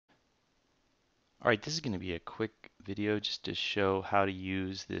All right, this is going to be a quick video just to show how to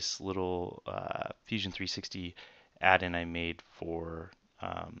use this little Fusion 360 add-in I made for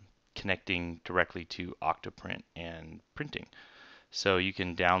connecting directly to OctoPrint and printing. So you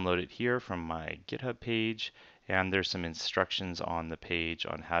can download it here from my GitHub page, and there's some instructions on the page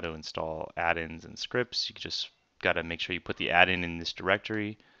on how to install add-ins and scripts. You just got to make sure you put the add-in in this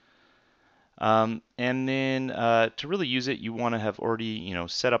directory. And then to really use it, you want to have already,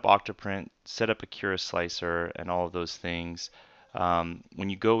 set up OctoPrint, set up a Cura slicer, and all of those things. When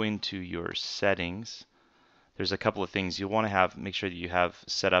you go into your settings, there's a couple of things you'll want to make sure that you have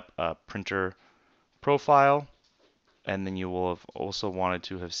set up a printer profile, and then you will have also wanted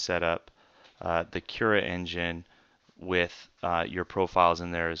to have set up the Cura engine with your profiles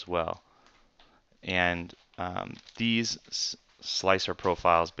in there as well. And these slicer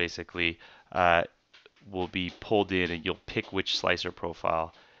profiles basically will be pulled in, and you'll pick which slicer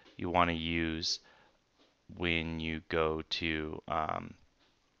profile you want to use when you go to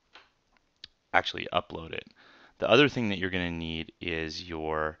actually upload it. The other thing that you're going to need is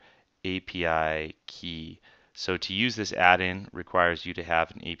your API key. So to use this add-in requires you to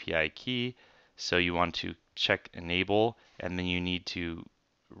have an API key. So you want to check enable, and then you need to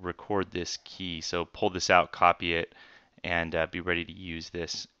record this key. So pull this out, copy it, and be ready to use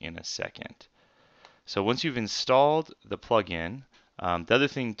this in a second. So once you've installed the plugin, the other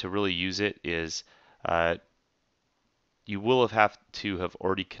thing to really use it is you will have to have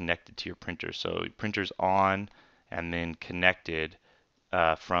already connected to your printer. So printer's on and then connected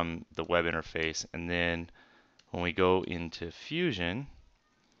from the web interface. And then when we go into Fusion,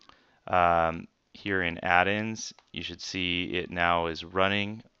 here in add-ins, you should see it now is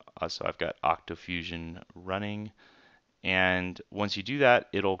running. So I've got OctoFusion running. And once you do that,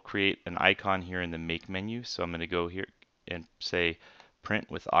 it'll create an icon here in the Make menu. So I'm going to go here and say Print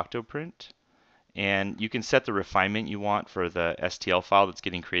with OctoPrint. And you can set the refinement you want for the STL file that's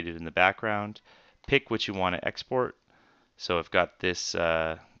getting created in the background. Pick what you want to export. So I've got this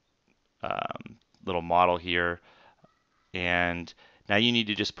little model here. And now you need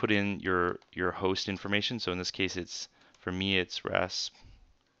to just put in your host information. So in this case, for me, it's Raspberry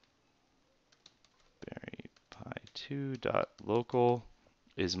Pi 2.local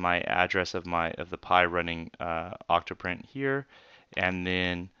is my address of the Pi running OctoPrint here, and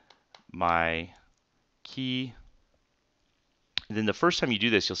then my key. And then the first time you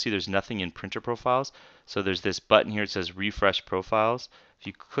do this, you'll see there's nothing in printer profiles. So there's this button here. It says refresh profiles. If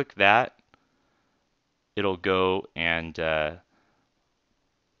you click that, it'll go and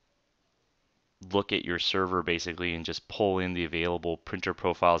look at your server basically and just pull in the available printer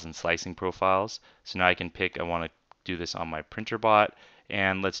profiles and slicing profiles. So now I can pick, I want to do this on my printer bot,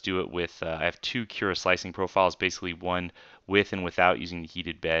 and let's do it with, I have two Cura slicing profiles, basically one with and without using the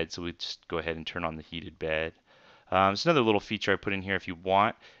heated bed. So we just go ahead and turn on the heated bed. It's another little feature I put in here if you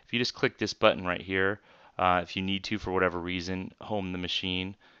want. If you just click this button right here, if you need to for whatever reason, home the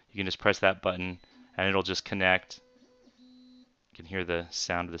machine, you can just press that button and it'll just connect. You can hear the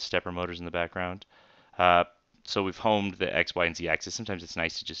sound of the stepper motors in the background. So we've homed the X, Y, and Z axis. Sometimes it's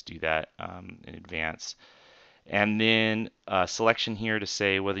nice to just do that in advance. And then a selection here to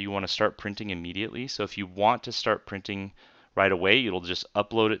say whether you want to start printing immediately. So if you want to start printing right away, it'll just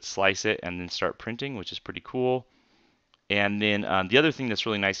upload it, slice it, and then start printing, which is pretty cool. And then the other thing that's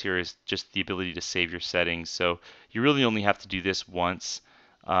really nice here is just the ability to save your settings. So you really only have to do this once.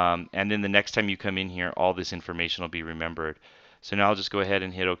 And then the next time you come in here, all this information will be remembered. So now I'll just go ahead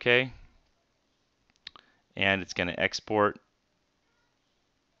and hit OK. And it's going to export.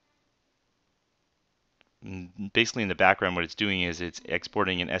 And basically in the background, what it's doing is it's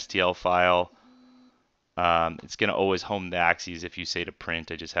exporting an STL file. It's going to always home the axes if you say to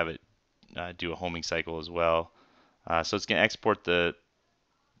print. I just have it do a homing cycle as well. So it's going to export the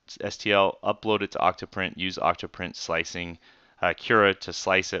STL, upload it to OctoPrint, use OctoPrint slicing, Cura to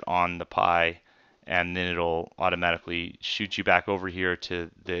slice it on the Pi, and then it'll automatically shoot you back over here to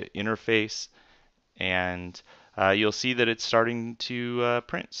the interface, and you'll see that it's starting to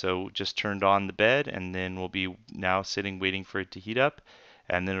print. So just turned on the bed, and then we'll be now sitting waiting for it to heat up,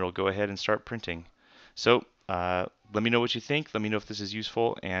 and then it'll go ahead and start printing. So let me know what you think. Let me know if this is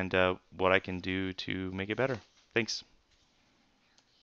useful and what I can do to make it better. Thanks.